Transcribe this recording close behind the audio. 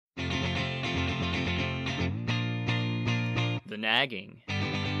The nagging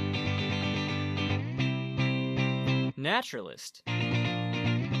naturalist.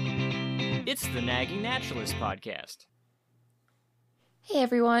 It's the Nagging Naturalist podcast. Hey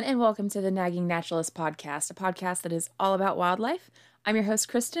everyone, and welcome to the Nagging Naturalist podcast, a podcast that is all about wildlife. I'm your host,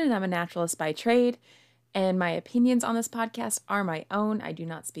 Kristen, and I'm a naturalist by trade, and my opinions on this podcast are my own. I do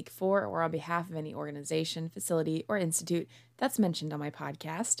not speak for or on behalf of any organization, facility, or institute that's mentioned on my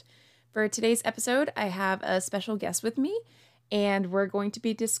podcast. For today's episode, I have a special guest with me, and we're going to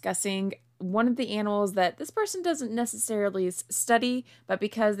be discussing one of the animals that this person doesn't necessarily study, but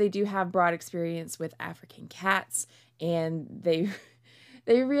because they do have broad experience with African cats, and they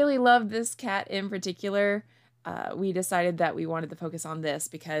really love this cat in particular, we decided that we wanted to focus on this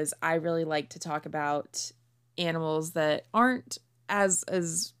because I really like to talk about animals that aren't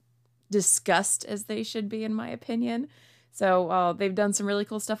as discussed as they should be, in my opinion. So they've done some really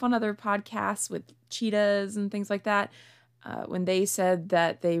cool stuff on other podcasts with cheetahs and things like that. When they said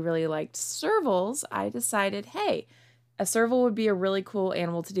that they really liked servals, I decided, hey, a serval would be a really cool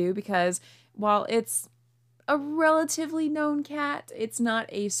animal to do because while it's a relatively known cat, it's not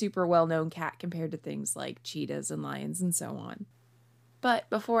a super well-known cat compared to things like cheetahs and lions and so on. But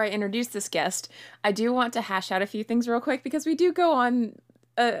before I introduce this guest, I do want to hash out a few things real quick because we do go on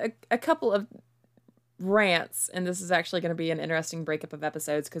a couple of rants, and this is actually going to be an interesting breakup of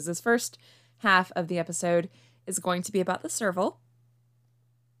episodes because this first half of the episode is going to be about the serval.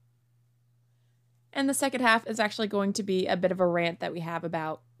 And the second half is actually going to be a bit of a rant that we have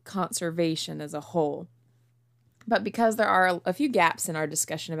about conservation as a whole. But because there are a few gaps in our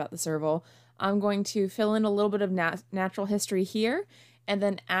discussion about the serval, I'm going to fill in a little bit of natural history here. And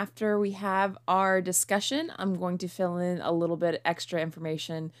then after we have our discussion, I'm going to fill in a little bit extra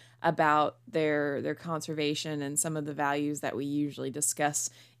information about their conservation and some of the values that we usually discuss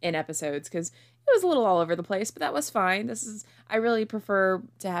in episodes, because it was a little all over the place, but that was fine. I really prefer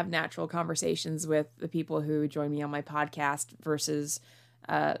to have natural conversations with the people who join me on my podcast versus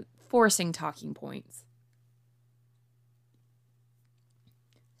forcing talking points.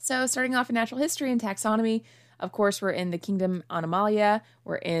 So starting off in natural history and taxonomy, of course, we're in the kingdom Animalia.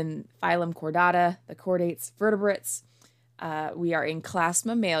 We're in phylum Chordata, the chordates, vertebrates. We are in class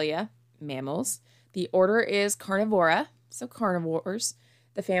Mammalia, mammals. The order is Carnivora, so carnivores.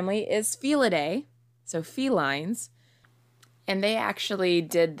 The family is Felidae, so felines. And they actually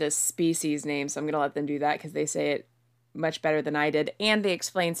did the species name, so I'm going to let them do that because they say it much better than I did. And they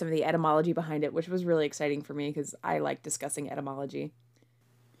explained some of the etymology behind it, which was really exciting for me because I like discussing etymology.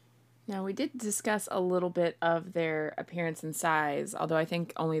 Now, we did discuss a little bit of their appearance and size, although I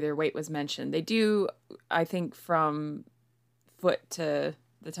think only their weight was mentioned. They do, I think, from foot to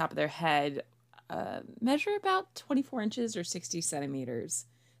the top of their head, measure about 24 inches or 60 centimeters.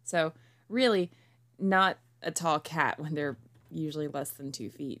 So really not a tall cat when they're usually less than 2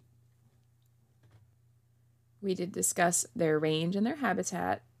 feet. We did discuss their range and their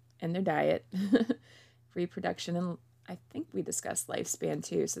habitat and their diet, reproduction, and I think we discussed lifespan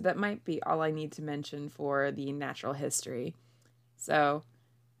too. So that might be all I need to mention for the natural history. So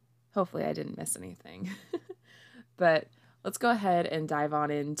hopefully I didn't miss anything. But let's go ahead and dive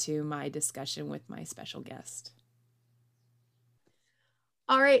on into my discussion with my special guest.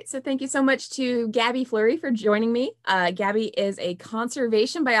 All right, so thank you so much to Gabi Fleury for joining me. Gabi is a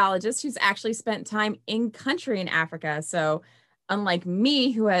conservation biologist who's actually spent time in country in Africa. So unlike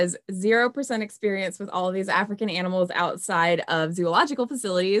me, who has 0% experience with all of these African animals outside of zoological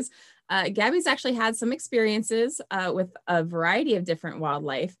facilities, Gabi's actually had some experiences with a variety of different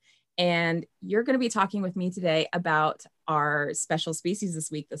wildlife. And you're going to be talking with me today about our special species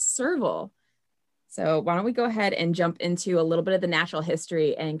this week, the serval. So why don't we go ahead and jump into a little bit of the natural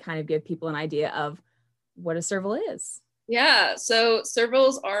history and kind of give people an idea of what a serval is. Yeah, so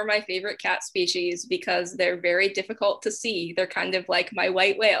servals are my favorite cat species because they're very difficult to see. They're kind of like my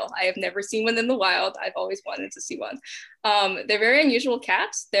white whale. I have never seen one in the wild. I've always wanted to see one. They're very unusual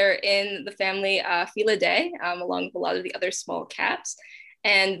cats. They're in the family Felidae, along with a lot of the other small cats.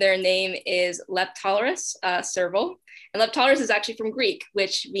 And their name is Leptolurus serval. And Leptolurus is actually from Greek,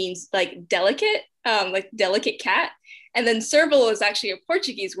 which means like delicate cat. And then serval is actually a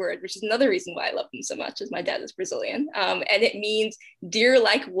Portuguese word, which is another reason why I love them so much, as my dad is Brazilian. And it means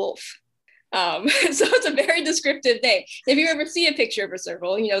deer-like wolf. So it's a very descriptive name. If you ever see a picture of a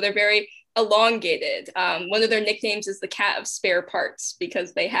serval, they're very elongated. One of their nicknames is the cat of spare parts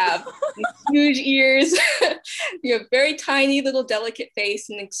because they have huge ears, very tiny little delicate face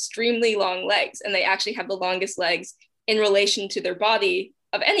and extremely long legs. And they actually have the longest legs in relation to their body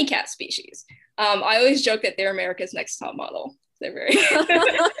of any cat species. I always joke that they're America's Next Top Model. They're very,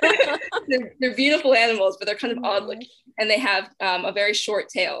 they're beautiful animals, but they're kind of odd looking, and they have a very short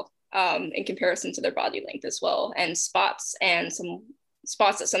tail in comparison to their body length as well, and spots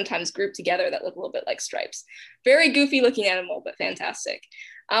that sometimes group together that look a little bit like stripes. Very goofy looking animal, but fantastic.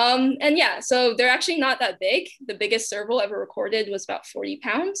 And yeah, so they're actually not that big. The biggest serval ever recorded was about 40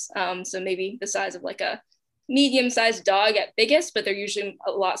 pounds. So maybe the size of like a medium-sized dog at biggest, but they're usually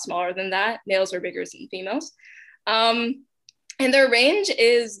a lot smaller than that. Males are bigger than females. And their range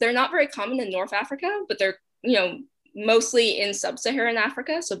they're not very common in North Africa, but they're, mostly in sub-Saharan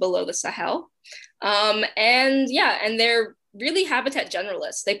Africa, so below the Sahel. And they're really habitat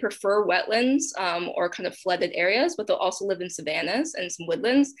generalists. They prefer wetlands or kind of flooded areas, but they'll also live in savannas and some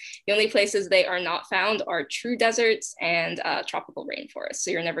woodlands. The only places they are not found are true deserts and tropical rainforests.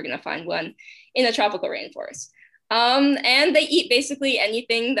 So you're never going to find one in a tropical rainforest. And they eat basically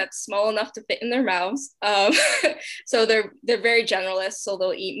anything that's small enough to fit in their mouths. So they're very generalists. So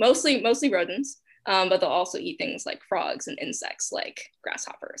they'll eat mostly rodents, but they'll also eat things like frogs and insects like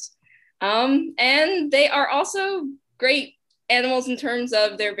grasshoppers. And they are also great animals in terms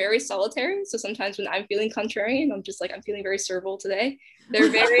of they're very solitary. So sometimes when I'm feeling contrarian, I'm feeling very serval today. They're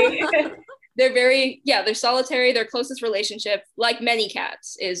very, they're solitary. Their closest relationship, like many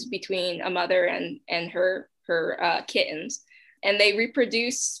cats, is between a mother and her kittens. And they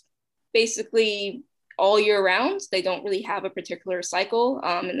reproduce basically all year round. They don't really have a particular cycle,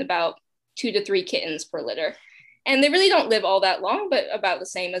 and about 2 to 3 kittens per litter. And they really don't live all that long, but about the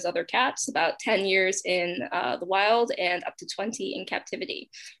same as other cats, about 10 years in the wild and up to 20 in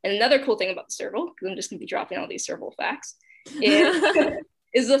captivity. And another cool thing about the serval, because I'm just going to be dropping all these serval facts,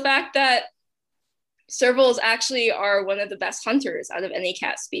 is the fact that servals actually are one of the best hunters out of any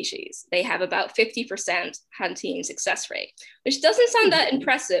cat species. They have about 50% hunting success rate, which doesn't sound that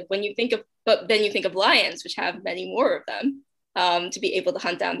impressive when you think of, but then you think of lions, which have many more of them. To be able to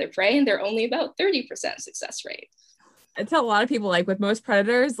hunt down their prey, and they're only about 30% success rate. I tell a lot of people, like with most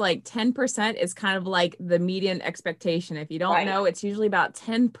predators, like 10% is kind of like the median expectation. If you don't know, it's usually about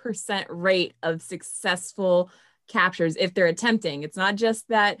 10% rate of successful captures if they're attempting. It's not just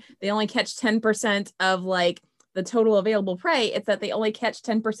that they only catch 10% of like the total available prey, it's that they only catch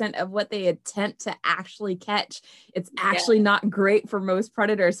 10% of what they attempt to actually catch. It's actually not great for most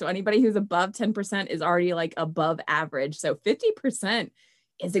predators. So anybody who's above 10% is already like above average. So 50%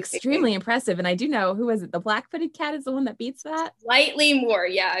 is extremely impressive. And I do know, who is it? The black-footed cat is the one that beats that? Slightly more.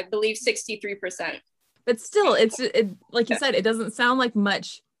 Yeah, I believe 63%. But still, it's like you said, it doesn't sound like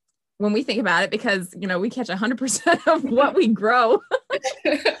much when we think about it, because, we catch 100% of what we grow.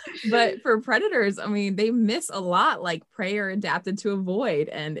 But for predators, I mean, they miss a lot, like prey are adapted to avoid.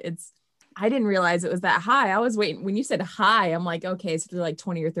 And I didn't realize it was that high. I was waiting. When you said high, I'm like, okay, so they're like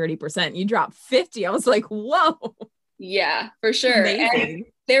 20 or 30%. You dropped 50. I was like, whoa. Yeah, for sure. And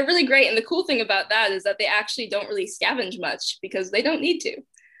they're really great. And the cool thing about that is that they actually don't really scavenge much because they don't need to.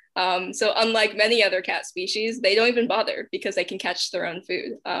 So unlike many other cat species, they don't even bother because they can catch their own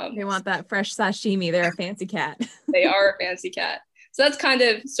food. They want that fresh sashimi. They're a fancy cat. They are a fancy cat. So that's kind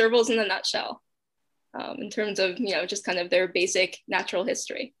of servals in a nutshell, in terms of, just kind of their basic natural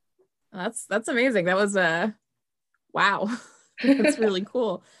history. That's amazing. That was wow. That's really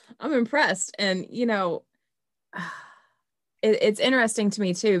cool. I'm impressed. And, it's interesting to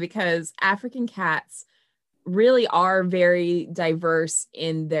me too, because African cats really are very diverse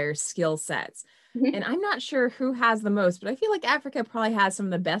in their skill sets. Mm-hmm. And I'm not sure who has the most, but I feel like Africa probably has some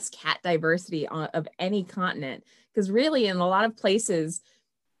of the best cat diversity of any continent, because really in a lot of places,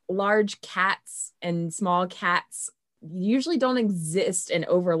 large cats and small cats usually don't exist and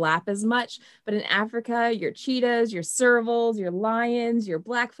overlap as much. But in Africa, your cheetahs, your servals, your lions, your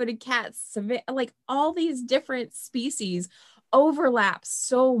black-footed cats, like all these different species overlap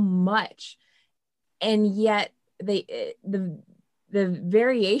so much. And yet the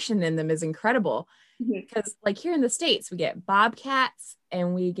variation in them is incredible. Mm-hmm. Because like here in the States, we get bobcats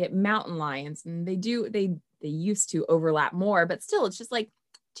and we get mountain lions, and they used to overlap more, but still it's just like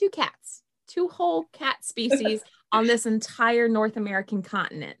two whole cat species on this entire North American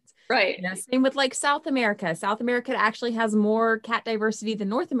continent. Right. Same with like South America. South America actually has more cat diversity than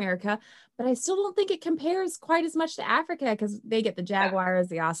North America, but I still don't think it compares quite as much to Africa, because they get the jaguars,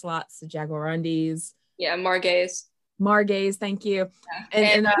 the ocelots, the jaguarundis. Yeah, margays, thank you. Yeah.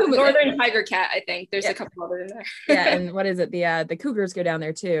 And northern tiger cat, I think there's a couple other in there. Yeah, and what is it? The cougars go down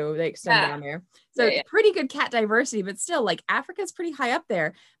there too. They extend down there. So pretty good cat diversity, but still like Africa's pretty high up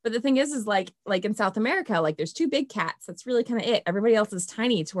there. But the thing is like in South America, like there's 2 big cats. That's really kind of it. Everybody else is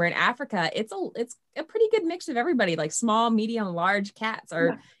tiny, to where in Africa, it's a pretty good mix of everybody. Like small, medium, large cats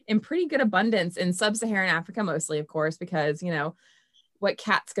are in pretty good abundance in sub-Saharan Africa, mostly, of course, because, what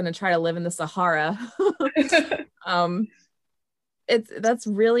cat's going to try to live in the Sahara. That's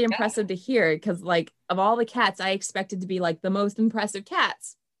really impressive to hear, because like of all the cats, I expected to be like the most impressive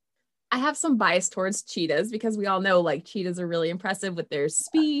cats. I have some bias towards cheetahs because we all know like cheetahs are really impressive with their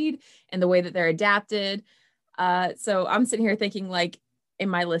speed and the way that they're adapted. So I'm sitting here thinking like in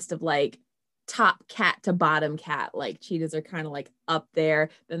my list of like top cat to bottom cat, like cheetahs are kind of like up there.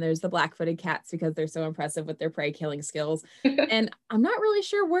 Then there's the black-footed cats because they're so impressive with their prey killing skills. And I'm not really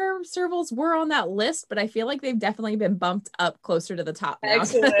sure where servals were on that list, but I feel like they've definitely been bumped up closer to the top now.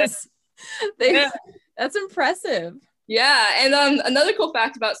 Excellent. That's impressive. Yeah, and another cool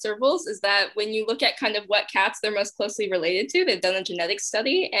fact about servals is that when you look at kind of what cats they're most closely related to, they've done a genetic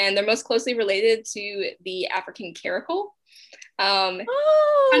study, and they're most closely related to the African caracal. Kind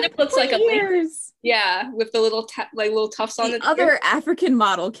of looks like a link. Yeah, with the little little tufts on the other African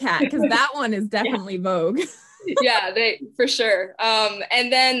model cat, because that one is definitely vogue. Yeah, they for sure.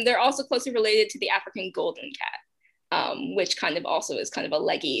 And then they're also closely related to the African golden cat. Which kind of also is kind of a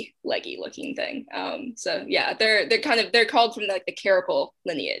leggy looking thing. So yeah, they're called from like the caracal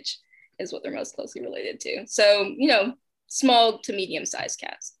lineage is what they're most closely related to. So, small to medium sized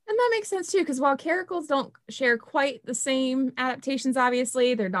cats. And that makes sense too, because while caracals don't share quite the same adaptations,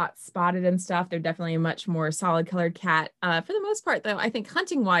 obviously, they're not spotted and stuff. They're definitely a much more solid colored cat. For the most part, though, I think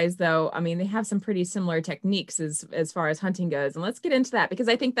hunting wise, though, I mean, they have some pretty similar techniques as far as hunting goes. And let's get into that, because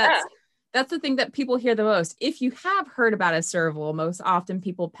I think that's the thing that people hear the most. If you have heard about a serval, most often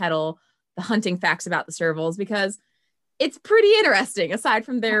people peddle the hunting facts about the servals because it's pretty interesting. Aside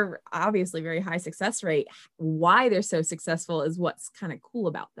from their obviously very high success rate, why they're so successful is what's kind of cool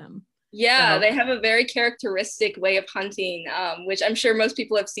about them. Yeah, they have a very characteristic way of hunting, which I'm sure most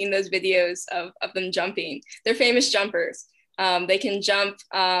people have seen those videos of them jumping. They're famous jumpers. They can jump,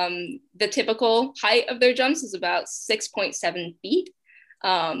 the typical height of their jumps is about 6.7 feet.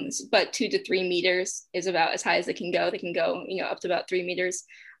 But 2 to 3 meters is about as high as they can go. They can go, up to about 3 meters.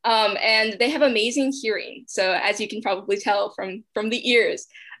 And they have amazing hearing. So as you can probably tell from the ears,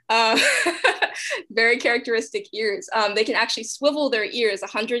 very characteristic ears. They can actually swivel their ears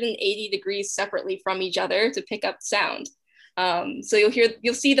 180 degrees separately from each other to pick up sound. So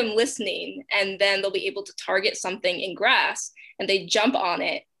you'll see them listening, and then they'll be able to target something in grass, and they jump on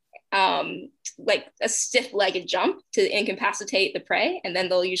it. Like a stiff-legged jump to incapacitate the prey, and then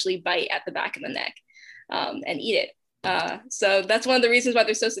they'll usually bite at the back of the neck and eat it. So that's one of the reasons why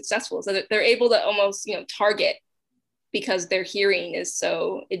they're so successful, is that they're able to almost target, because their hearing is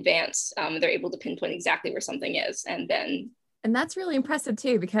so advanced. They're able to pinpoint exactly where something is, and that's really impressive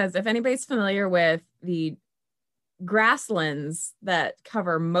too, because if anybody's familiar with the grasslands that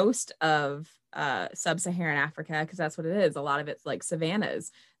cover most of sub-Saharan Africa, because that's what it is, a lot of it's like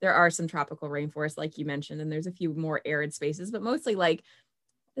savannas. There are some tropical rainforests like you mentioned, and there's a few more arid spaces, but mostly like,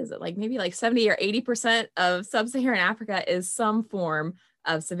 is it like maybe like 70 or 80% of sub-Saharan Africa is some form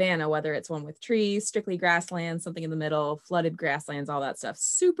of savanna, whether it's one with trees, strictly grasslands, something in the middle, flooded grasslands, all that stuff.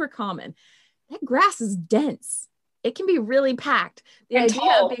 Super common. That grass is dense. It can be really packed. The and idea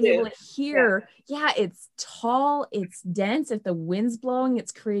tall, of being too. able to hear, it's tall, it's dense. If the wind's blowing,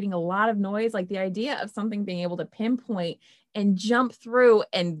 it's creating a lot of noise. Like the idea of something being able to pinpoint and jump through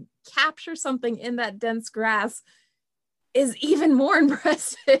and capture something in that dense grass is even more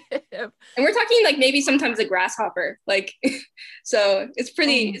impressive. And we're talking like maybe sometimes a grasshopper, like, so it's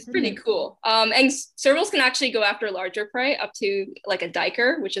pretty cool. And servals can actually go after larger prey, up to like a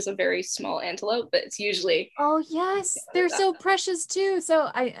diker, which is a very small antelope, but it's usually. Oh yes, they're so precious too.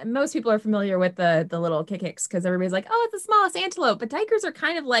 So most people are familiar with the little kikeks, because everybody's like, oh, it's the smallest antelope, but dikers are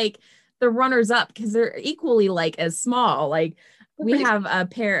kind of like the runners up, because they're equally like as small. Like we have a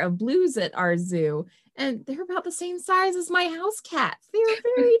pair of blues at our zoo, and they're about the same size as my house cats. They're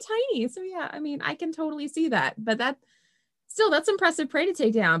very tiny. So yeah, I mean, I can totally see that. But that's impressive prey to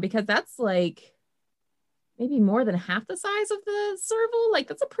take down, because that's like maybe more than half the size of the serval. Like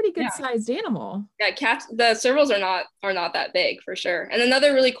that's a pretty good sized animal. Yeah, the servals are not that big for sure. And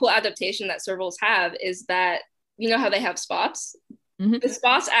another really cool adaptation that servals have is that, how they have spots? Mm-hmm. The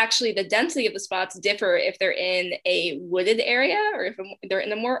spots, actually, the density of the spots differ if they're in a wooded area or if they're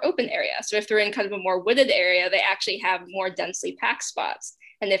in a more open area. So if they're in kind of a more wooded area, they actually have more densely packed spots.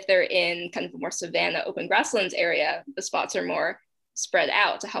 And if they're in kind of a more savanna, open grasslands area, the spots are more spread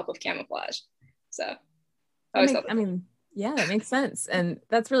out to help with camouflage. So that makes sense. And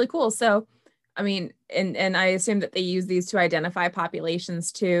that's really cool. So, I mean, and I assume that they use these to identify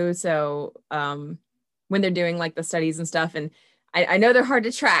populations too. So when they're doing like the studies and stuff, and I know they're hard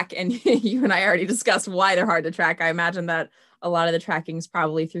to track, and you and I already discussed why they're hard to track. I imagine that a lot of the tracking is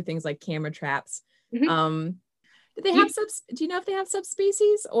probably through things like camera traps. Mm-hmm. Do they have do you know if they have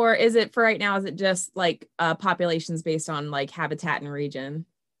subspecies, or is it for right now, is it just like populations based on like habitat and region?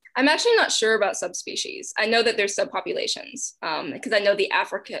 I'm actually not sure about subspecies. I know that there's subpopulations because I know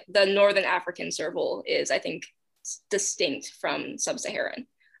the northern African serval is, I think, distinct from sub-Saharan,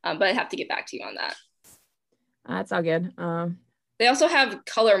 but I'd have to get back to you on that. That's all good. They also have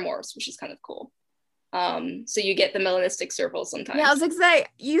color morphs, which is kind of cool. So you get the melanistic servals sometimes. Yeah, I was like,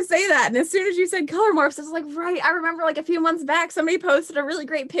 you say that, and as soon as you said color morphs, I was like, right. I remember like a few months back, somebody posted a really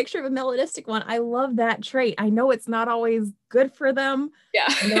great picture of a melanistic one. I love that trait. I know it's not always good for them. Yeah,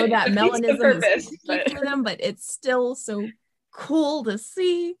 I know that melanism is but for them, but it's still so cool to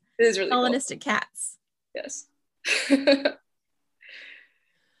see. It is really melanistic cool. Cats. Yes.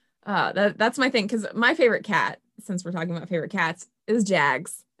 That's my thing, because my favorite cat, since we're talking about favorite cats, is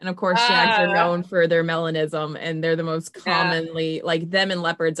Jags. And of course, Jags are known for their melanism, and they're the most commonly, like them and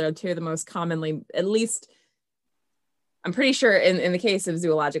leopards are two of the most commonly, at least I'm pretty sure in the case of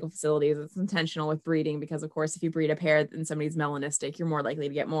zoological facilities, it's intentional with breeding, because of course, if you breed a pair and somebody's melanistic, you're more likely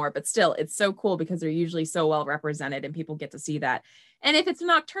to get more. But still, it's so cool because they're usually so well represented and people get to see that. And if it's a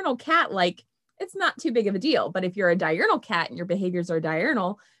nocturnal cat, like, it's not too big of a deal. But if you're a diurnal cat and your behaviors are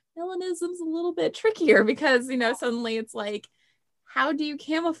diurnal, melanism's a little bit trickier, because, you know, suddenly it's like, how do you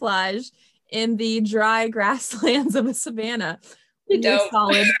camouflage in the dry grasslands of a savanna? You're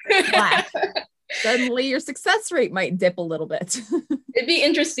solid black. Suddenly your success rate might dip a little bit. It'd be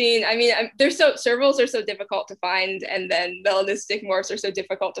interesting. I mean, servals are so difficult to find, and then melanistic morphs are so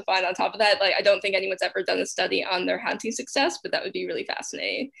difficult to find on top of that. Like, I don't think anyone's ever done a study on their hunting success, but that would be really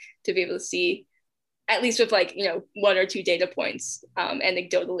fascinating to be able to see, at least with like, you know, 1 or 2 data points,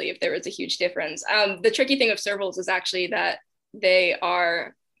 anecdotally, if there is a huge difference. The tricky thing of servals is actually that they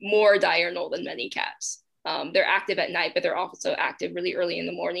are more diurnal than many cats. They're active at night, but they're also active really early in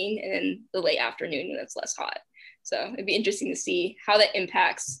the morning and in the late afternoon when it's less hot. So it'd be interesting to see how that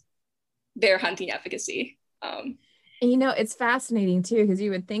impacts their hunting efficacy. And, you know, it's fascinating too, because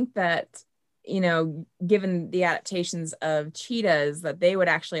you would think that, you know, given the adaptations of cheetahs, that they would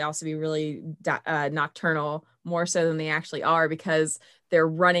actually also be really nocturnal, more so than they actually are, because their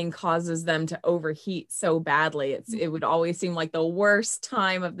running causes them to overheat so badly. It would always seem like the worst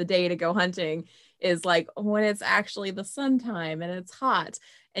time of the day to go hunting is like when it's actually the sun time and it's hot.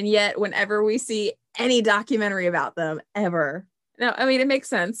 And yet whenever we see any documentary about them ever, no, I mean, it makes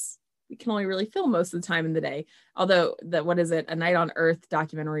sense. We can only really film most of the time in the day. Although A Night on Earth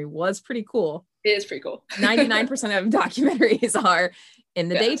documentary was pretty cool. It is pretty cool. 99% of documentaries are in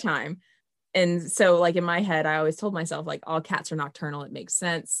the daytime. And so like in my head, I always told myself like all cats are nocturnal. It makes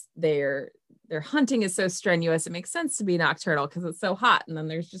sense. Their hunting is so strenuous. It makes sense to be nocturnal because it's so hot. And then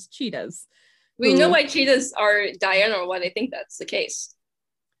there's just cheetahs. We know why cheetahs are diurnal, why they think that's the case.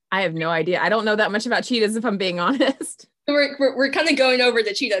 I have no idea. I don't know that much about cheetahs, if I'm being honest. We're kind of going over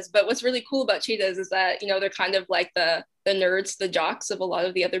the cheetahs, but what's really cool about cheetahs is that, you know, they're kind of like the nerds, the jocks of a lot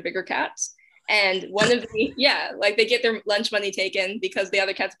of the other bigger cats. And one of the, like they get their lunch money taken because the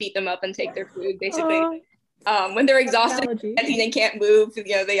other cats beat them up and take their food, basically. When they're exhausted and can't move,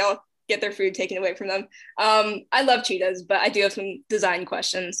 you know, they all get their food taken away from them. I love cheetahs, but I do have some design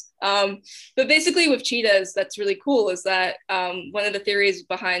questions. But basically with cheetahs, that's really cool is that one of the theories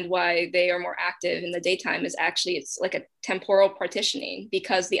behind why they are more active in the daytime is actually it's like a temporal partitioning,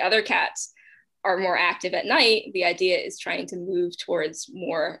 because the other cats are more active at night. The idea is trying to move towards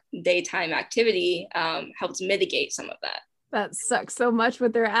more daytime activity, helps mitigate some of that. That sucks so much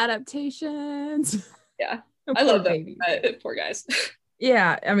with their adaptations. Yeah, I love them, poor guys.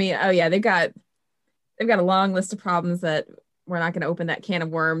 Yeah, I mean, oh yeah, they've got a long list of problems that we're not going to open that can of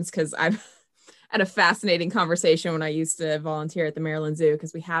worms, because I've had a fascinating conversation when I used to volunteer at the Maryland Zoo,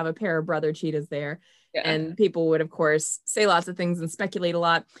 because we have a pair of brother cheetahs there. Yeah. And people would, of course, say lots of things and speculate a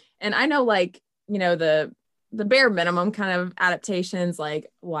lot. And I know, like, you know, the bare minimum kind of adaptations,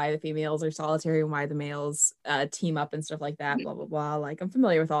 like why the females are solitary and why the males team up and stuff like that, blah, blah, blah. Like, I'm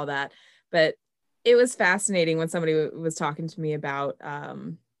familiar with all that. But it was fascinating when somebody was talking to me about, what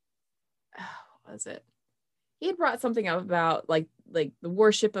was it? He had brought something up about like the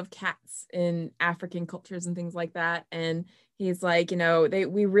worship of cats in African cultures and things like that. And he's like, you know,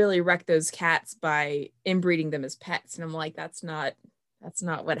 we really wreck those cats by inbreeding them as pets. And I'm like, that's not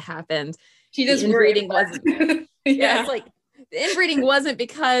what happened. The inbreeding wasn't. It's like the inbreeding wasn't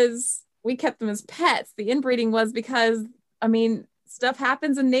because we kept them as pets. The inbreeding was because, I mean, stuff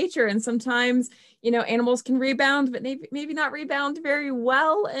happens in nature, and sometimes, you know, animals can rebound, but maybe not rebound very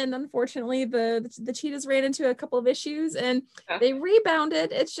well. And unfortunately, the cheetahs ran into a couple of issues, and they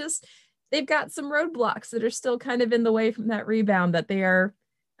rebounded. It's just they've got some roadblocks that are still kind of in the way from that rebound. That they are,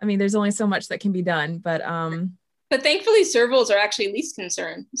 I mean, there's only so much that can be done, but But thankfully, servals are actually least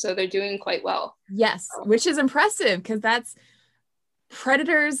concern, so they're doing quite well. Yes, which is impressive because that's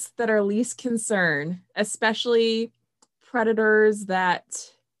predators that are least concern, especially predators that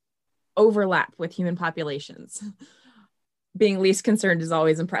overlap with human populations. Being least concerned is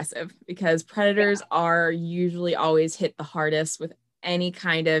always impressive because predators are usually always hit the hardest with any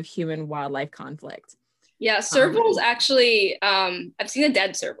kind of human wildlife conflict. Yeah, servals actually, I've seen a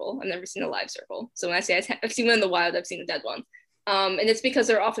dead serval. I've never seen a live serval. So when I say I've seen one in the wild, I've seen a dead one. And it's because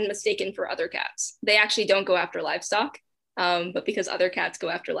they're often mistaken for other cats. They actually don't go after livestock, but because other cats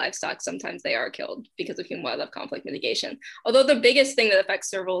go after livestock, sometimes they are killed because of human wildlife conflict mitigation. Although the biggest thing that affects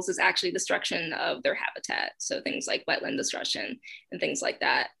servals is actually destruction of their habitat. So things like wetland destruction and things like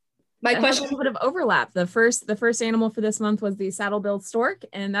that. My question, a little bit of overlap. The first animal for this month was the saddle-billed stork,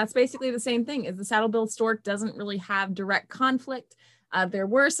 and that's basically the same thing. Is the saddle-billed stork doesn't really have direct conflict. There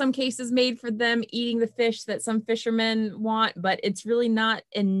were some cases made for them eating the fish that some fishermen want, but it's really not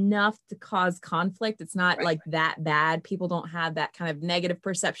enough to cause conflict. It's not like that bad. People don't have that kind of negative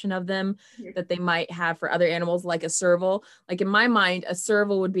perception of them that they might have for other animals like a serval. Like in my mind, a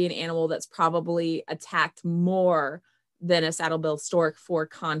serval would be an animal that's probably attacked more than a saddle-billed stork for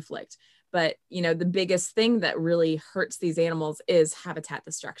conflict. But, you know, the biggest thing that really hurts these animals is habitat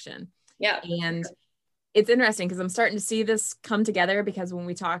destruction. Yeah. And it's interesting because I'm starting to see this come together because when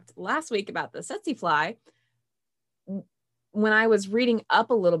we talked last week about the tsetse fly, when I was reading up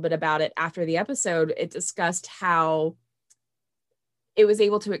a little bit about it after the episode, it discussed how it was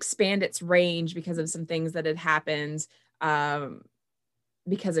able to expand its range because of some things that had happened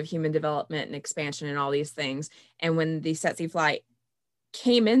because of human development and expansion and all these things. And when the tsetse fly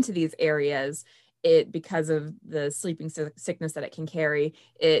came into these areas, it, because of the sleeping sickness that it can carry,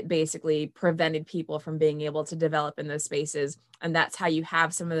 it basically prevented people from being able to develop in those spaces. And that's how you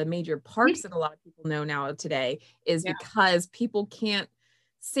have some of the major parks that a lot of people know now today, is because people can't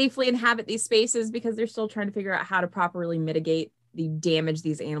safely inhabit these spaces because they're still trying to figure out how to properly mitigate the damage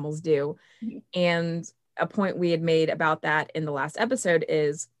these animals do. And a point we had made about that in the last episode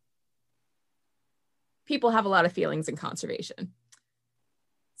is people have a lot of feelings in conservation.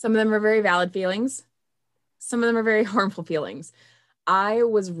 Some of them are very valid feelings. Some of them are very harmful feelings. I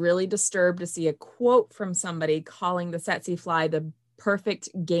was really disturbed to see a quote from somebody calling the tsetse fly the perfect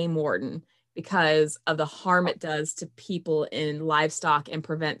game warden because of the harm it does to people in livestock and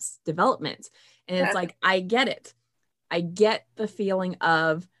prevents development. And it's like, I get it. I get the feeling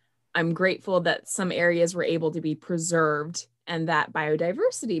of, I'm grateful that some areas were able to be preserved and that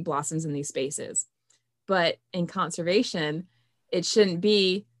biodiversity blossoms in these spaces. But in conservation, it shouldn't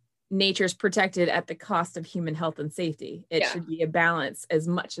be nature's protected at the cost of human health and safety. It should be a balance as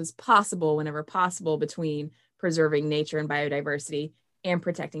much as possible, whenever possible, between preserving nature and biodiversity and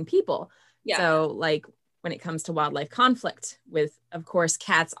protecting people. So like when it comes to wildlife conflict with, of course,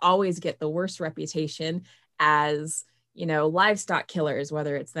 cats always get the worst reputation as, you know, livestock killers,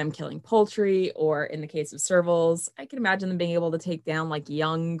 whether it's them killing poultry or in the case of servals, I can imagine them being able to take down like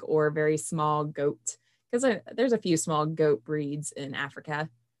young or very small goat, because there's a few small goat breeds in Africa.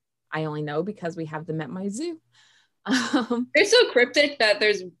 I only know because we have them at my zoo. They're so cryptic that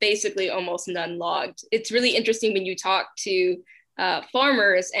there's basically almost none logged. It's really interesting when you talk to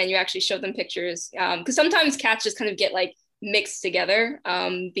farmers and you actually show them pictures, because sometimes cats just kind of get like mixed together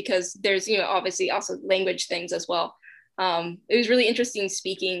because there's, you know, obviously also language things as well. It was really interesting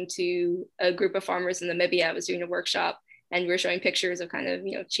speaking to a group of farmers in Namibia. I was doing a workshop and we were showing pictures of kind of,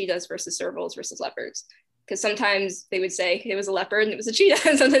 you know, cheetahs versus servals versus leopards. Because sometimes they would say it was a leopard and it was a cheetah.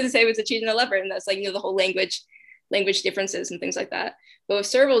 And sometimes they say it was a cheetah and a leopard. And that's like, you know, the whole language differences and things like that. But with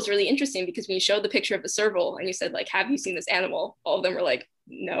serval is really interesting because when you showed the picture of the serval and you said, like, have you seen this animal? All of them were like,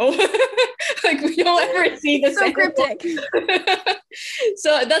 no. Like, we don't ever see this. So cryptic.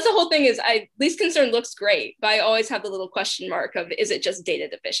 So that's the whole thing is least concern looks great, but I always have the little question mark of, is it just data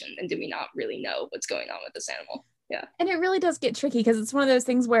deficient? And do we not really know what's going on with this animal? Yeah. And it really does get tricky because it's one of those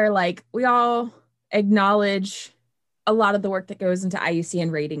things where like we all acknowledge a lot of the work that goes into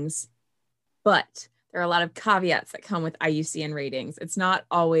IUCN ratings, but there are a lot of caveats that come with IUCN ratings. It's not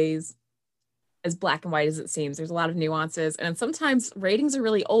always as black and white as it seems. There's a lot of nuances, and sometimes ratings are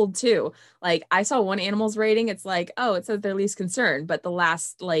really old too. Like I saw one animal's rating, it's like, oh, it says they're least concerned, but the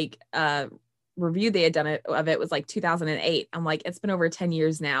last like review they had done of it was like 2008. I'm like, it's been over 10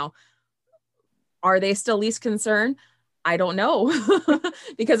 years now. Are they still least concerned? I don't know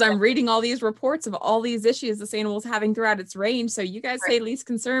because I'm reading all these reports of all these issues this animal's having throughout its range. So you guys say least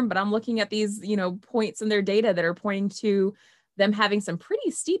concern, but I'm looking at these, you know, points in their data that are pointing to them having some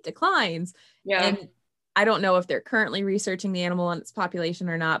pretty steep declines. Yeah. And I don't know if they're currently researching the animal and its population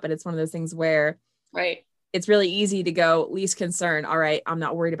or not, but it's one of those things where it's really easy to go least concern. All right, I'm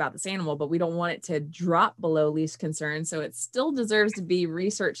not worried about this animal, but we don't want it to drop below least concern. So it still deserves to be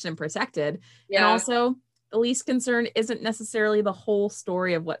researched and protected. And also, the least concern isn't necessarily the whole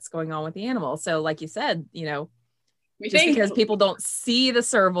story of what's going on with the animal. So like you said, because people don't see the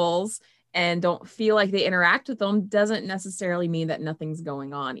servals and don't feel like they interact with them doesn't necessarily mean that nothing's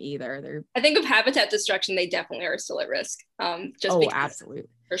going on either. I think of habitat destruction, they definitely are still at risk. Absolutely.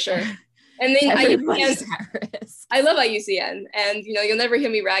 For sure. And then I love IUCN, and you'll never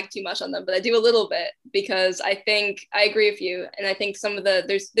hear me rag too much on them, but I do a little bit because I think I agree with you. And I think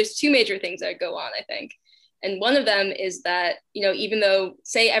there's two major things that go on, I think. And one of them is that, even though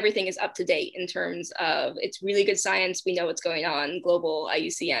say everything is up to date in terms of it's really good science, we know what's going on, global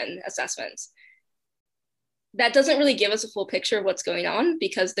IUCN assessments, that doesn't really give us a full picture of what's going on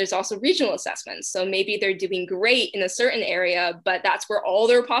because there's also regional assessments. So maybe they're doing great in a certain area, but that's where all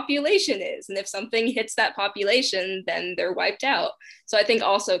their population is. And if something hits that population, then they're wiped out. So I think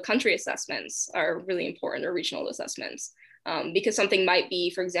also country assessments are really important, or regional assessments, because something might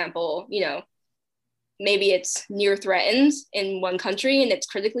be, for example, maybe it's near threatened in one country and it's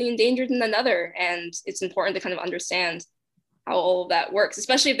critically endangered in another. And it's important to kind of understand how all of that works,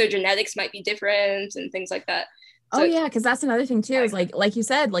 especially if their genetics might be different and things like that. So, because that's another thing too, is like you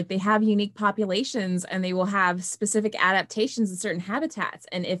said, like they have unique populations and they will have specific adaptations in certain habitats.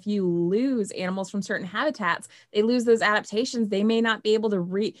 And if you lose animals from certain habitats, they lose those adaptations. They may not be able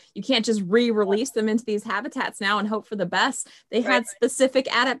to you can't just re-release them into these habitats now and hope for the best. They had specific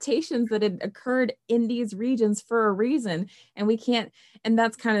adaptations that had occurred in these regions for a reason. And we can't, and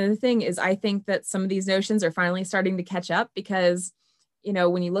that's kind of the thing is I think that some of these notions are finally starting to catch up because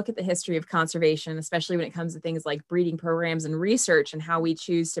when you look at the history of conservation, especially when it comes to things like breeding programs and research and how we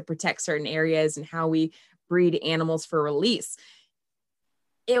choose to protect certain areas and how we breed animals for release,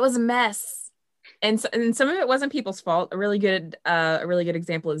 it was a mess. And some of it wasn't people's fault. A really good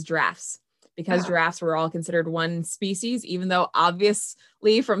example is giraffes, because giraffes were all considered one species, even though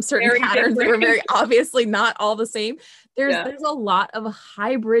obviously from certain patterns, they were very obviously not all the same. There's a lot of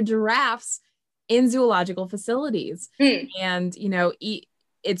hybrid giraffes in zoological facilities. And,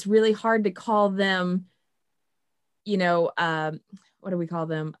 it's really hard to call them, what do we call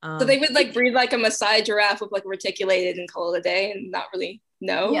them? So they would breed like a Maasai giraffe with reticulated and call it a day and not really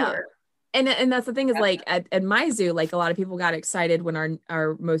know. Yeah. And that's the thing is at my zoo, a lot of people got excited when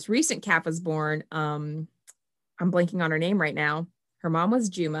our most recent calf was born. I'm blanking on her name right now. Her mom was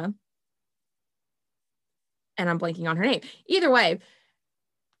Juma. And I'm blanking on her name. Either way,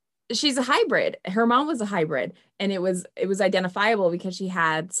 she's a hybrid. Her mom was a hybrid, and it was identifiable because she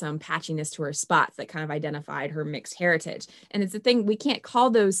had some patchiness to her spots that kind of identified her mixed heritage. And it's the thing, we can't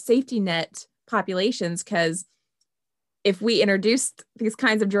call those safety net populations because if we introduced these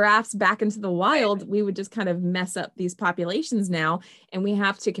kinds of giraffes back into the wild, we would just kind of mess up these populations now. And we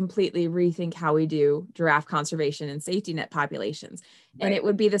have to completely rethink how we do giraffe conservation and safety net populations. Right. And it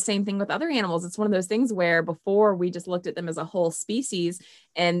would be the same thing with other animals. It's one of those things where before we just looked at them as a whole species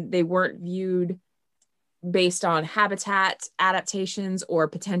and they weren't viewed based on habitat adaptations or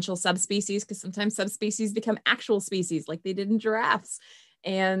potential subspecies, because sometimes subspecies become actual species like they did in giraffes.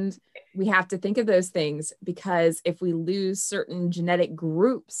 And we have to think of those things because if we lose certain genetic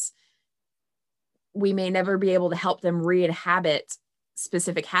groups, we may never be able to help them re-inhabit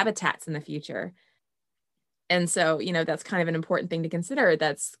specific habitats in the future. And so, that's kind of an important thing to consider.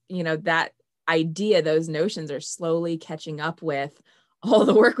 That's, that idea, those notions are slowly catching up with all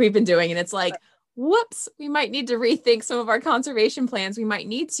the work we've been doing. And it's like, whoops, we might need to rethink some of our conservation plans. We might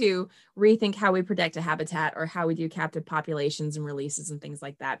need to rethink how we protect a habitat or how we do captive populations and releases and things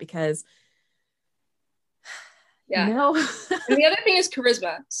like that, because and the other thing is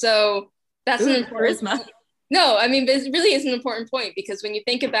charisma. So that's an important charisma. No, I mean, this really is an important point because when you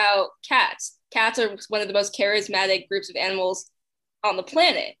think about cats are one of the most charismatic groups of animals on the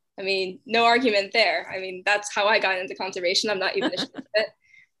planet. I mean, no argument there. I mean, that's how I got into conservation. I'm not even ashamed of it.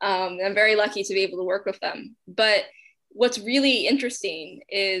 I'm very lucky to be able to work with them. But what's really interesting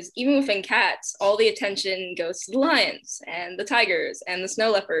is even within cats, all the attention goes to the lions and the tigers and the snow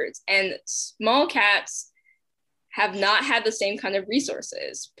leopards, and small cats have not had the same kind of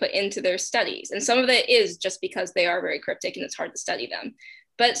resources put into their studies. And some of it is just because they are very cryptic and it's hard to study them.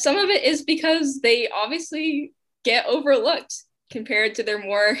 But some of it is because they obviously get overlooked compared to their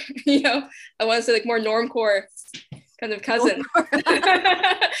more, I want to say more normcore kind of cousin.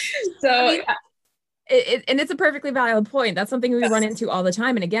 So and it's a perfectly valid point. That's something we run into all the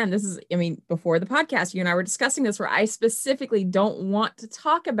time. And again, before the podcast, you and I were discussing this, where I specifically don't want to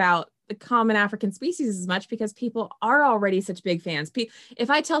talk about the common African species as much because people are already such big fans. If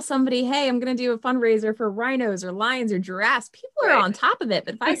I tell somebody, hey, I'm going to do a fundraiser for rhinos or lions or giraffes, people are on top of it.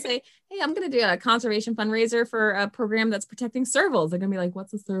 But if I say, hey, I'm going to do a conservation fundraiser for a program that's protecting servals, they're going to be like,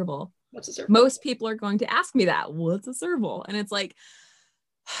 what's a serval? What's a serval? Most people are going to ask me that. What's a serval? And it's like,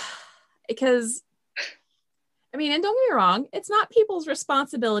 because I mean, and don't get me wrong, it's not people's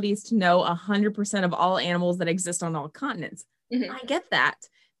responsibilities to know 100% of all animals that exist on all continents. Mm-hmm. I get that.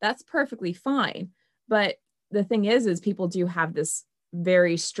 That's perfectly fine. But the thing is people do have this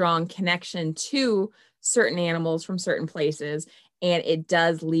very strong connection to certain animals from certain places, and it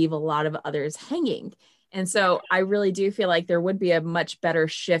does leave a lot of others hanging. And so I really do feel like there would be a much better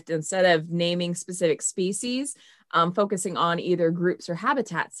shift instead of naming specific species, focusing on either groups or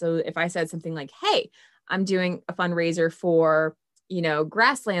habitats. So if I said something like, hey, I'm doing a fundraiser for,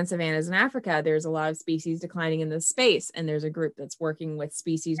 grassland savannas in Africa. There's a lot of species declining in this space. And there's a group that's working with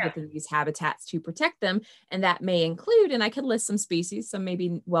species within these habitats to protect them. And that may include, and I could list some species, some may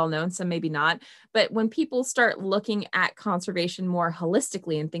be well-known, some maybe not. But when people start looking at conservation more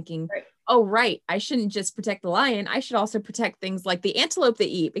holistically and thinking, oh, right, I shouldn't just protect the lion. I should also protect things like the antelope they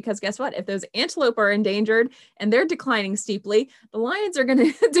eat, because guess what? If those antelope are endangered and they're declining steeply, the lions are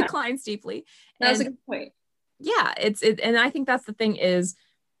going to decline steeply. That's a good point. Yeah, and I think that's the thing is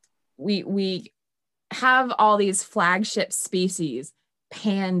we have all these flagship species,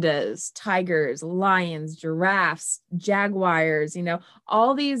 pandas, tigers, lions, giraffes, jaguars,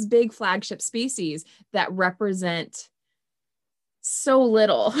 all these big flagship species that represent so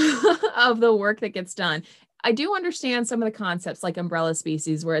little of the work that gets done. I do understand some of the concepts like umbrella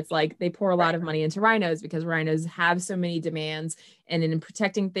species, where it's like they pour a lot of money into rhinos because rhinos have so many demands, and in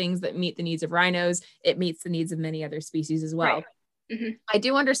protecting things that meet the needs of rhinos, it meets the needs of many other species as well. Mm-hmm. I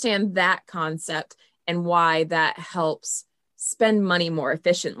do understand that concept and why that helps spend money more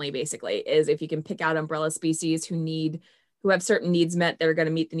efficiently, basically, is if you can pick out umbrella species who have certain needs met that are going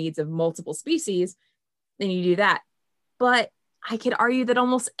to meet the needs of multiple species, then you do that. But I could argue that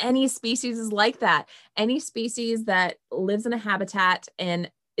almost any species is like that. Any species that lives in a habitat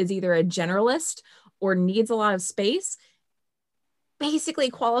and is either a generalist or needs a lot of space basically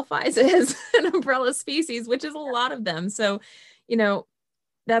qualifies as an umbrella species, which is a lot of them. So,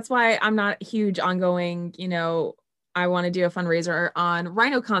 that's why I'm not huge on going, I want to do a fundraiser on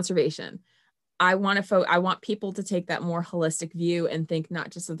rhino conservation. I want people to take that more holistic view and think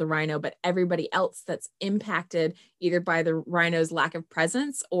not just of the rhino, but everybody else that's impacted either by the rhino's lack of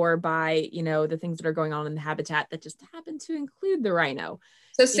presence or by, the things that are going on in the habitat that just happen to include the rhino.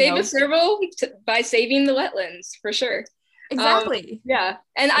 So save a serval by saving the wetlands, for sure. Exactly. Yeah.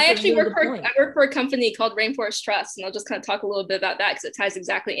 And I actually work for a company called Rainforest Trust, and I'll just kind of talk a little bit about that because it ties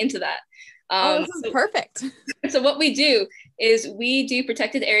exactly into that. This is perfect. So what we do is we do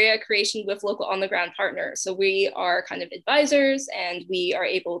protected area creation with local on-the-ground partners. So we are kind of advisors, and we are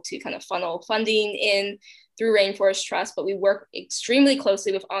able to kind of funnel funding in through Rainforest Trust, but we work extremely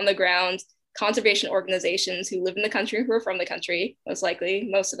closely with on-the-ground conservation organizations who live in the country, who are from the country, most likely.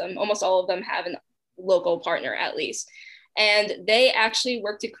 Most of them, almost all of them have a local partner at least. And they actually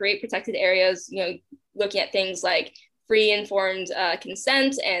work to create protected areas, looking at things like free informed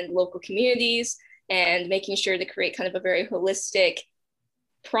consent and local communities, and making sure to create kind of a very holistic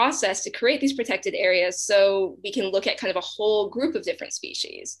process to create these protected areas so we can look at kind of a whole group of different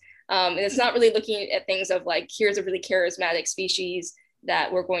species. And it's not really looking at things of like, here's a really charismatic species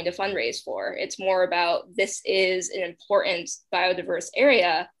that we're going to fundraise for. It's more about, this is an important biodiverse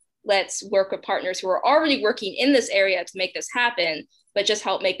area. Let's work with partners who are already working in this area to make this happen, but just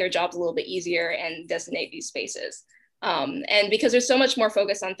help make their jobs a little bit easier and designate these spaces. And because there's so much more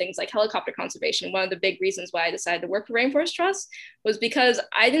focus on things like helicopter conservation, one of the big reasons why I decided to work for Rainforest Trust was because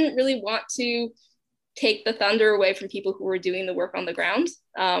I didn't really want to take the thunder away from people who were doing the work on the ground,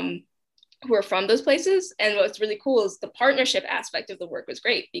 who are from those places. And what's really cool is the partnership aspect of the work was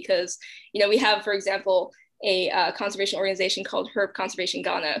great because, we have, for example, a conservation organization called Herb Conservation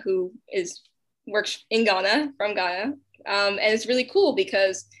Ghana, who works in Ghana, from Ghana. And it's really cool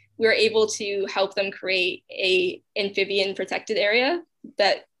because we were able to help them create a amphibian protected area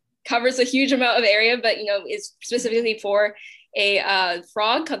that covers a huge amount of area, but is specifically for a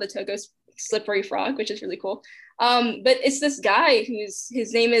frog called the Togo slippery frog, which is really cool. But it's this guy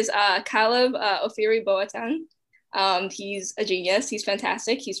his name is Caleb Ofiri Boateng. He's a genius. He's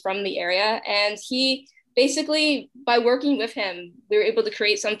fantastic. He's from the area, and he basically, by working with him, we were able to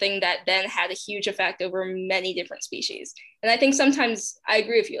create something that then had a huge effect over many different species. And I think sometimes I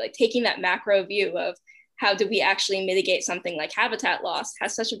agree with you, like taking that macro view of how do we actually mitigate something like habitat loss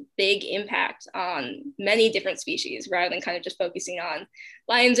has such a big impact on many different species, rather than kind of just focusing on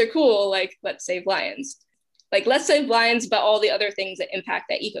lions are cool, like let's save lions. Like let's save lions, but all the other things that impact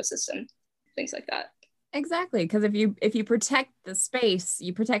that ecosystem, things like that. Exactly, because if you protect the space,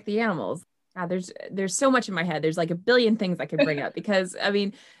 you protect the animals. There's so much in my head. There's like a billion things I could bring up because I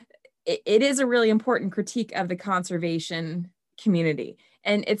mean, it is a really important critique of the conservation community.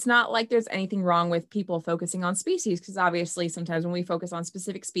 And it's not like there's anything wrong with people focusing on species, because obviously sometimes when we focus on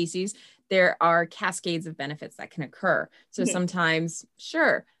specific species, there are cascades of benefits that can occur. So sometimes,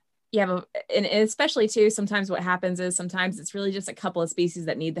 sure, you have and especially too, sometimes what happens is sometimes it's really just a couple of species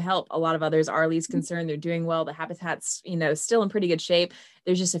that need the help. A lot of others are least concerned. They're doing well. The habitat's, still in pretty good shape.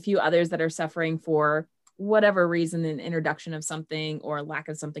 There's just a few others that are suffering for whatever reason, an introduction of something or lack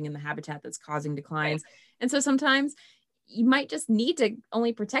of something in the habitat that's causing declines. And so sometimes you might just need to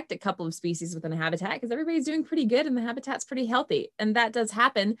only protect a couple of species within a habitat because everybody's doing pretty good and the habitat's pretty healthy. And that does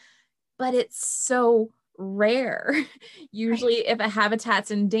happen, but it's so rare. Usually if a habitat's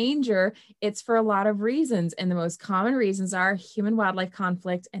in danger, it's for a lot of reasons. And the most common reasons are human wildlife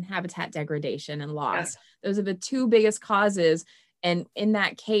conflict and habitat degradation and loss. Those are the two biggest causes. And in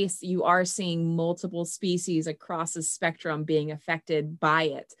that case, you are seeing multiple species across the spectrum being affected by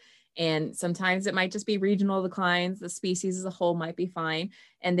it. And sometimes it might just be regional declines. The species as a whole might be fine.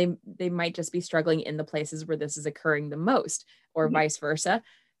 And they might just be struggling in the places where this is occurring the most, or vice versa.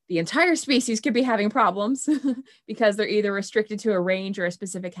 The entire species could be having problems because they're either restricted to a range or a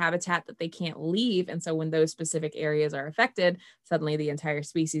specific habitat that they can't leave. And so when those specific areas are affected, suddenly the entire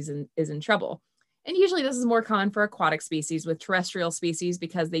species is in trouble. And usually this is more common for aquatic species. With terrestrial species,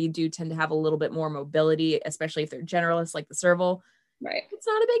 because they do tend to have a little bit more mobility, especially if they're generalists like the serval. Right. It's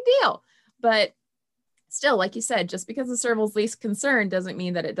not a big deal. But still, like you said, just because the serval's least concerned doesn't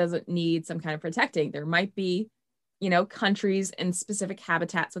mean that it doesn't need some kind of protecting. There might be, countries and specific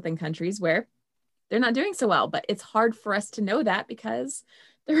habitats within countries where they're not doing so well. But it's hard for us to know that because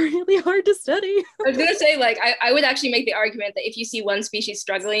they're really hard to study. I was gonna say, like, I would actually make the argument that if you see one species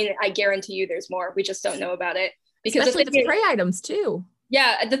struggling, I guarantee you there's more. We just don't know about it. Because especially if it's prey items too.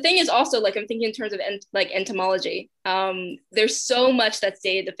 Yeah, the thing is also, like, I'm thinking in terms of entomology. There's so much that's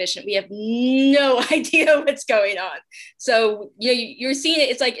data deficient. We have no idea what's going on. So you're seeing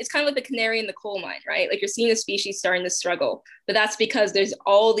it. It's kind of like the canary in the coal mine, right? Like you're seeing a species starting to struggle, but that's because there's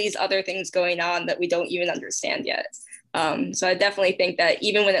all these other things going on that we don't even understand yet. So I definitely think that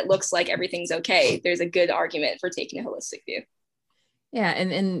even when it looks like everything's okay, there's a good argument for taking a holistic view. Yeah,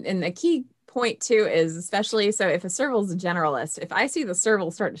 and a key point too is, especially so if a serval is a generalist, if I see the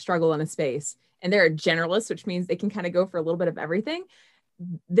serval start to struggle in a space and they're a generalist, which means they can kind of go for a little bit of everything,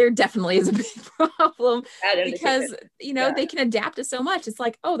 there definitely is a big problem because they can adapt to so much. It's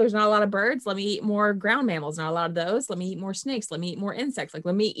like, oh, there's not a lot of birds, let me eat more ground mammals, not a lot of those, let me eat more snakes, let me eat more insects, like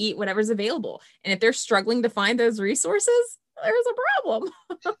let me eat whatever's available. And if they're struggling to find those resources, there's a problem.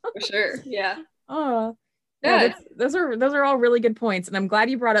 For sure. Yeah. Yeah, those are all really good points. And I'm glad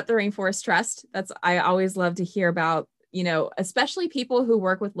you brought up the Rainforest Trust. I always love to hear about, especially people who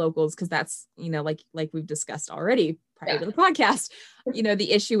work with locals, because that's, like we've discussed already prior to the podcast,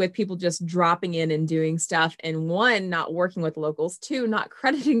 the issue with people just dropping in and doing stuff. And one, not working with locals, two, not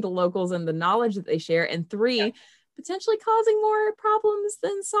crediting the locals and the knowledge that they share, and three, potentially causing more problems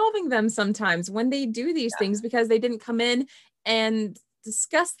than solving them sometimes when they do these things because they didn't come in and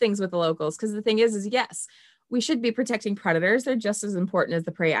discuss things with the locals. Because the thing is yes, we should be protecting predators. They're just as important as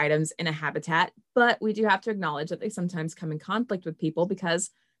the prey items in a habitat, but we do have to acknowledge that they sometimes come in conflict with people because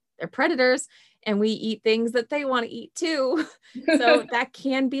they're predators and we eat things that they want to eat too. So that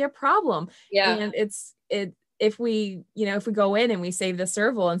can be a problem. Yeah. And if we go in and we save the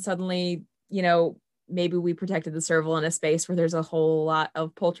serval and suddenly, maybe we protected the serval in a space where there's a whole lot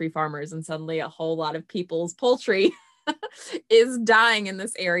of poultry farmers and suddenly a whole lot of people's poultry is dying in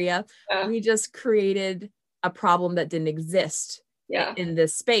this area. We just created a problem that didn't exist in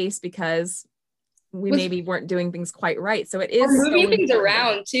this space because we maybe weren't doing things quite right. So it is moving things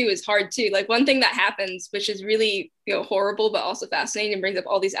around too is hard too. Like one thing that happens, which is really horrible but also fascinating and brings up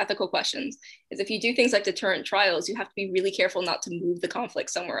all these ethical questions, is if you do things like deterrent trials, you have to be really careful not to move the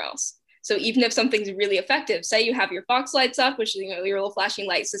conflict somewhere else. So even if something's really effective, say you have your fox lights up, which is your little flashing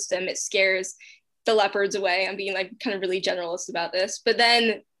light system, it scares the leopards away. I'm being like kind of really generalist about this, but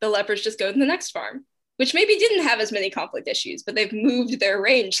then the leopards just go to the next farm, which maybe didn't have as many conflict issues, but they've moved their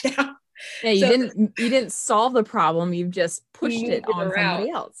range now. Yeah, you didn't solve the problem. You've just pushed it on somebody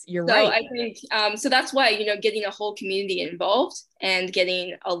else. You're right. I think so. That's why getting a whole community involved and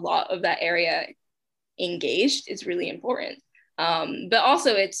getting a lot of that area engaged is really important. But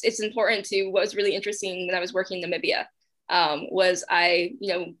also it's important to, what was really interesting when I was working in Namibia, was I,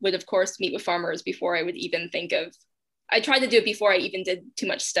 would of course meet with farmers before I would even think of, I tried to do it before I even did too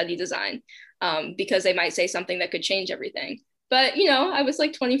much study design, because they might say something that could change everything. But, I was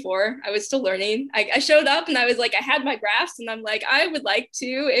like 24. I was still learning. I showed up and I was like, I had my graphs and I'm like, I would like to,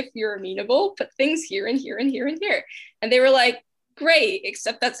 if you're amenable, put things here and here and here and here. And they were like, great,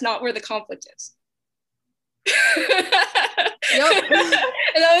 except that's not where the conflict is. Yep.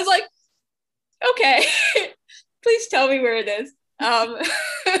 And I was like, okay, please tell me where it is.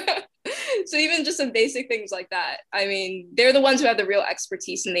 So even just some basic things like that. I mean, they're the ones who have the real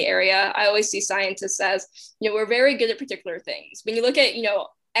expertise in the area. I always see scientists as, we're very good at particular things. When you look at,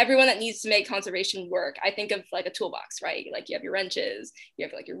 everyone that needs to make conservation work, I think of like a toolbox, right? Like you have your wrenches, you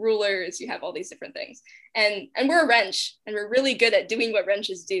have like your rulers, you have all these different things. And we're a wrench and we're really good at doing what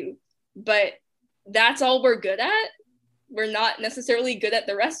wrenches do. But that's all we're good at. We're not necessarily good at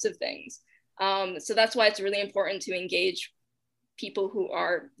the rest of things. So that's why it's really important to engage people who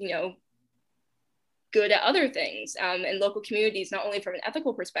are, good at other things, and local communities, not only from an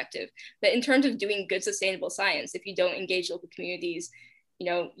ethical perspective, but in terms of doing good, sustainable science. If you don't engage local communities,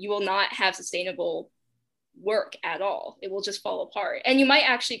 you will not have sustainable work at all. It will just fall apart. And you might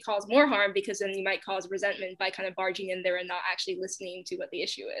actually cause more harm, because then you might cause resentment by kind of barging in there and not actually listening to what the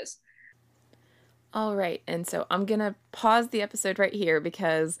issue is. All right, and so I'm going to pause the episode right here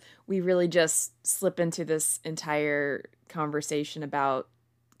because we really just slip into this entire conversation about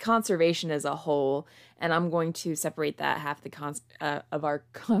conservation as a whole, and I'm going to separate that half of our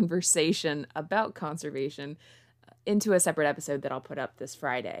conversation about conservation into a separate episode that I'll put up this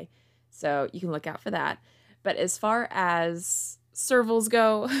Friday. So you can look out for that. But as far as servals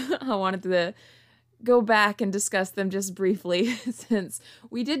go, I wanted to go back and discuss them just briefly, since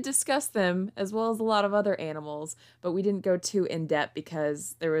we did discuss them as well as a lot of other animals, but we didn't go too in depth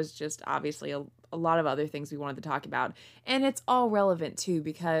because there was just obviously a lot of other things we wanted to talk about. And it's all relevant too,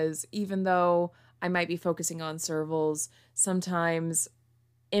 because even though I might be focusing on servals, sometimes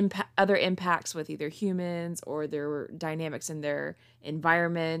other impacts with either humans or their dynamics in their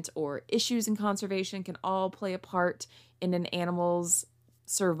environment or issues in conservation can all play a part in an animal's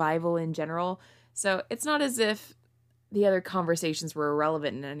survival in general. So it's not as if the other conversations were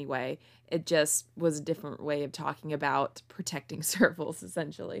irrelevant in any way. It just was a different way of talking about protecting servals,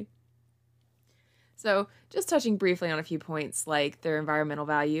 essentially. So just touching briefly on a few points, like their environmental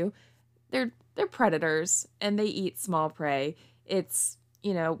value. They're predators, and they eat small prey. It's,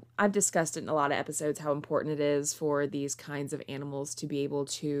 I've discussed it in a lot of episodes how important it is for these kinds of animals to be able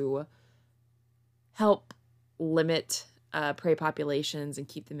to help limit prey populations and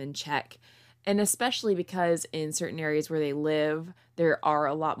keep them in check. And especially because in certain areas where they live, there are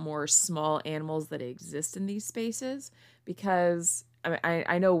a lot more small animals that exist in these spaces. Because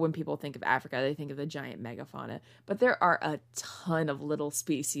I know when people think of Africa, they think of the giant megafauna, but there are a ton of little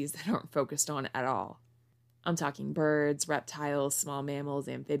species that aren't focused on at all. I'm talking birds, reptiles, small mammals,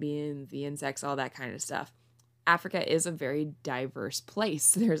 amphibians, the insects, all that kind of stuff. Africa is a very diverse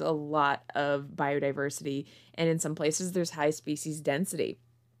place. There's a lot of biodiversity, and in some places there's high species density.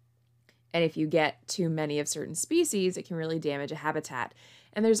 And if you get too many of certain species, it can really damage a habitat.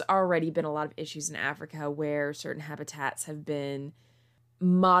 And there's already been a lot of issues in Africa where certain habitats have been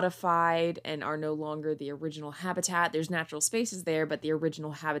modified and are no longer the original habitat. There's natural spaces there, but the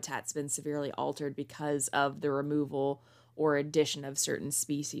original habitat's been severely altered because of the removal or addition of certain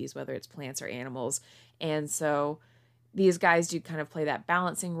species, whether it's plants or animals. And so these guys do kind of play that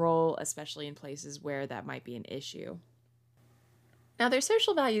balancing role, especially in places where that might be an issue. Now, their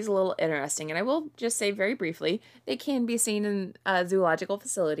social value is a little interesting, and I will just say very briefly, they can be seen in zoological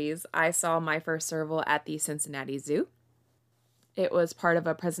facilities. I saw my first serval at the Cincinnati Zoo. It was part of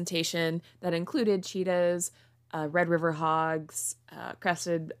a presentation that included cheetahs, red river hogs,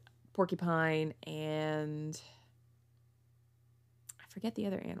 crested porcupine, and I forget the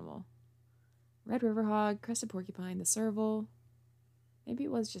other animal. Red river hog, crested porcupine, the serval. Maybe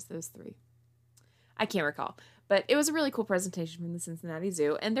it was just those three. I can't recall. But it was a really cool presentation from the Cincinnati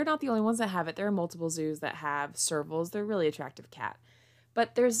Zoo, and they're not the only ones that have it. There are multiple zoos that have servals. They're a really attractive cat.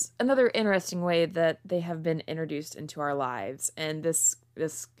 But there's another interesting way that they have been introduced into our lives, and this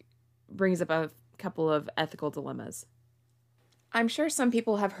brings up a couple of ethical dilemmas. I'm sure some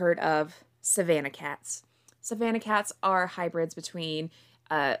people have heard of savanna cats. Savanna cats are hybrids between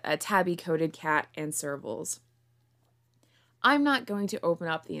a tabby-coated cat and servals. I'm not going to open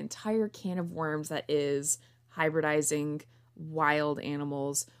up the entire can of worms that is hybridizing wild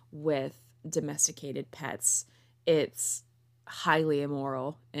animals with domesticated pets. It's highly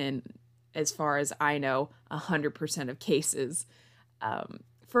immoral, and as far as I know, 100% of cases.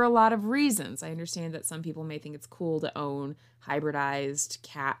 For a lot of reasons. I understand that some people may think it's cool to own hybridized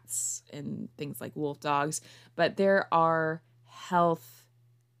cats and things like wolf dogs, but there are health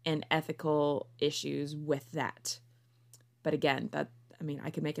and ethical issues with that. But again, I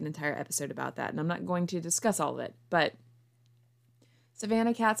could make an entire episode about that, and I'm not going to discuss all of it, but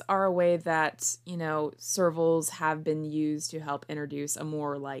Savannah cats are a way that, servals have been used to help introduce a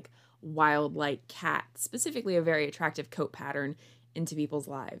more like wild-like cat, specifically a very attractive coat pattern, into people's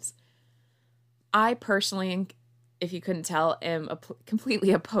lives. I personally, if you couldn't tell, am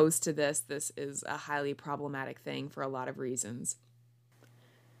completely opposed to this. This is a highly problematic thing for a lot of reasons.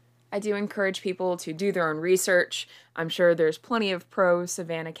 I do encourage people to do their own research. I'm sure there's plenty of pro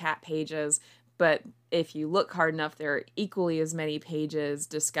Savannah cat pages, but if you look hard enough, there are equally as many pages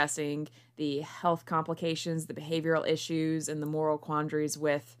discussing the health complications, the behavioral issues, and the moral quandaries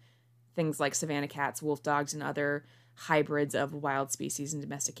with things like Savannah cats, wolf dogs, and other hybrids of wild species and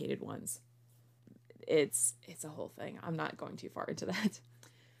domesticated ones. It's a whole thing. I'm not going too far into that.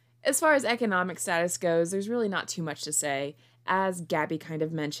 As far as economic status goes, there's really not too much to say. As Gabi kind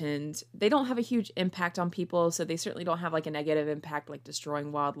of mentioned, they don't have a huge impact on people, so they certainly don't have like a negative impact like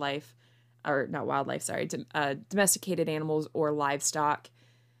destroying domesticated animals or livestock.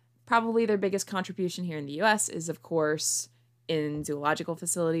 Probably their biggest contribution here in the US is, of course, in zoological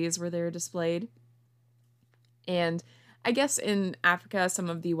facilities where they're displayed. And I guess in Africa, some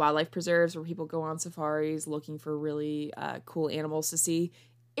of the wildlife preserves where people go on safaris looking for really cool animals to see,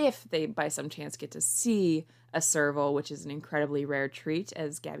 if they by some chance get to see a serval, which is an incredibly rare treat,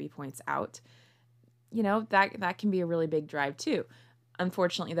 as Gabi points out, that can be a really big drive too.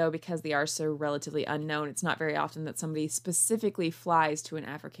 Unfortunately, though, because they are so relatively unknown, it's not very often that somebody specifically flies to an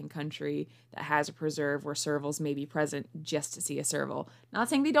African country that has a preserve where servals may be present just to see a serval. Not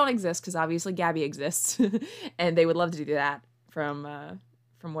saying they don't exist, because obviously Gabi exists, and they would love to do that from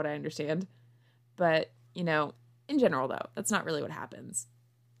what I understand. But, in general, though, that's not really what happens.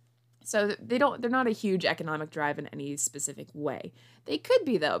 So they're not a huge economic drive in any specific way. They could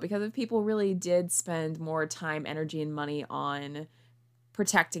be, though, because if people really did spend more time, energy, and money on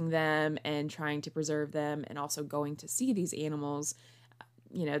protecting them and trying to preserve them and also going to see these animals,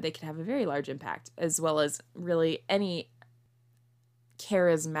 they could have a very large impact, as well as really any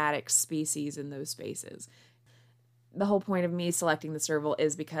charismatic species in those spaces. The whole point of me selecting the serval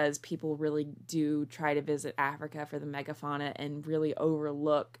is because people really do try to visit Africa for the megafauna and really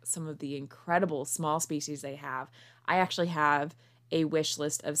overlook some of the incredible small species they have. I actually have a wish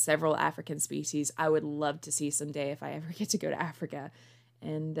list of several African species I would love to see someday if I ever get to go to Africa.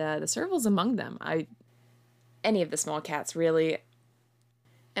 And the serval's among them. Any of the small cats, really.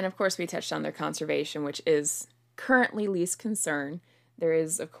 And of course, we touched on their conservation, which is currently least concern. There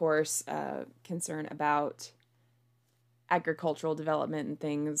is, of course, concern about agricultural development and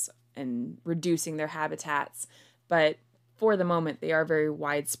things and reducing their habitats. But for the moment, they are very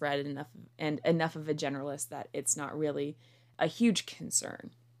widespread and enough of a generalist that it's not really a huge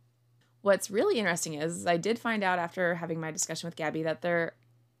concern. What's really interesting is I did find out after having my discussion with Gabi that there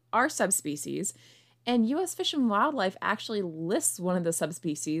are subspecies, and U.S. Fish and Wildlife actually lists one of the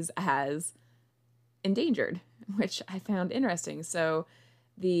subspecies as endangered, which I found interesting. So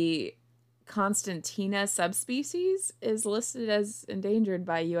the Constantina subspecies is listed as endangered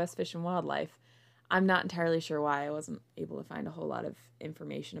by U.S. Fish and Wildlife. I'm not entirely sure why. I wasn't able to find a whole lot of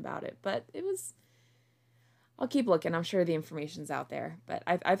information about it, but I'll keep looking. I'm sure the information's out there. But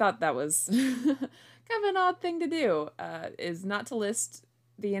I thought that was kind of an odd thing to do, is not to list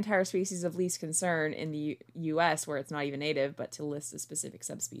the entire species of least concern in the U.S. where it's not even native, but to list a specific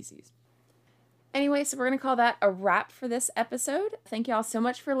subspecies. Anyway, so we're going to call that a wrap for this episode. Thank you all so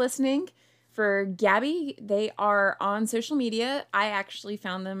much for listening. For Gabi, they are on social media. I actually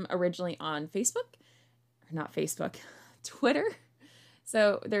found them originally on Twitter.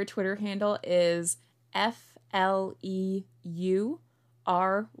 So their Twitter handle is FLEURYGS.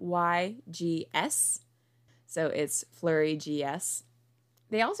 So it's Fleury GS.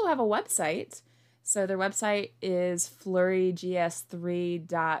 They also have a website. So their website is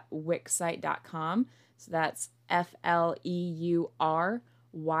fleurygs3.wixsite.com. So that's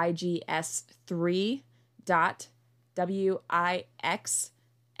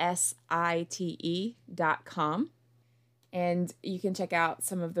FLEURYGS3.wixsite.com. And you can check out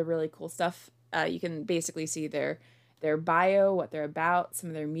some of the really cool stuff. You can basically see their bio, what they're about, some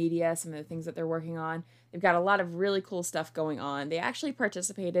of their media, some of the things that they're working on. They've got a lot of really cool stuff going on. They actually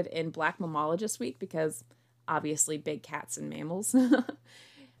participated in Black Mammologist Week because obviously big cats and mammals.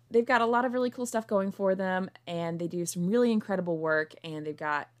 They've got a lot of really cool stuff going for them, and they do some really incredible work, and they've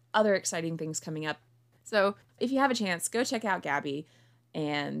got other exciting things coming up. So if you have a chance, go check out Gabi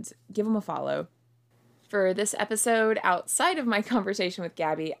and give them a follow. For this episode, outside of my conversation with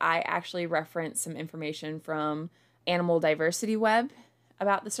Gabi, I actually referenced some information from Animal Diversity Web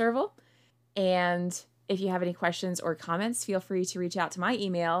about the serval. And if you have any questions or comments, feel free to reach out to my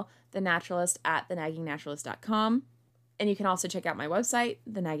email, thenaturalist@thenaggingnaturalist.com. And you can also check out my website,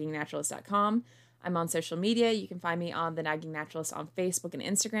 thenaggingnaturalist.com. I'm on social media. You can find me on The Nagging Naturalist on Facebook and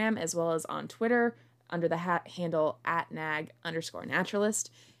Instagram, as well as on Twitter under the handle @nag_naturalist.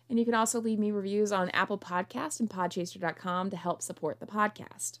 And you can also leave me reviews on Apple Podcast and podchaser.com to help support the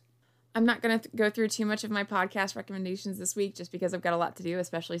podcast. I'm not going to go through too much of my podcast recommendations this week just because I've got a lot to do,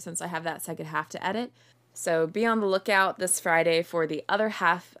 especially since I have that second half to edit. So be on the lookout this Friday for the other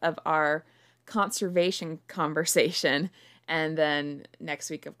half of our conservation conversation. And then next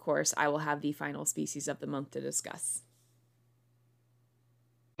week, of course, I will have the final species of the month to discuss.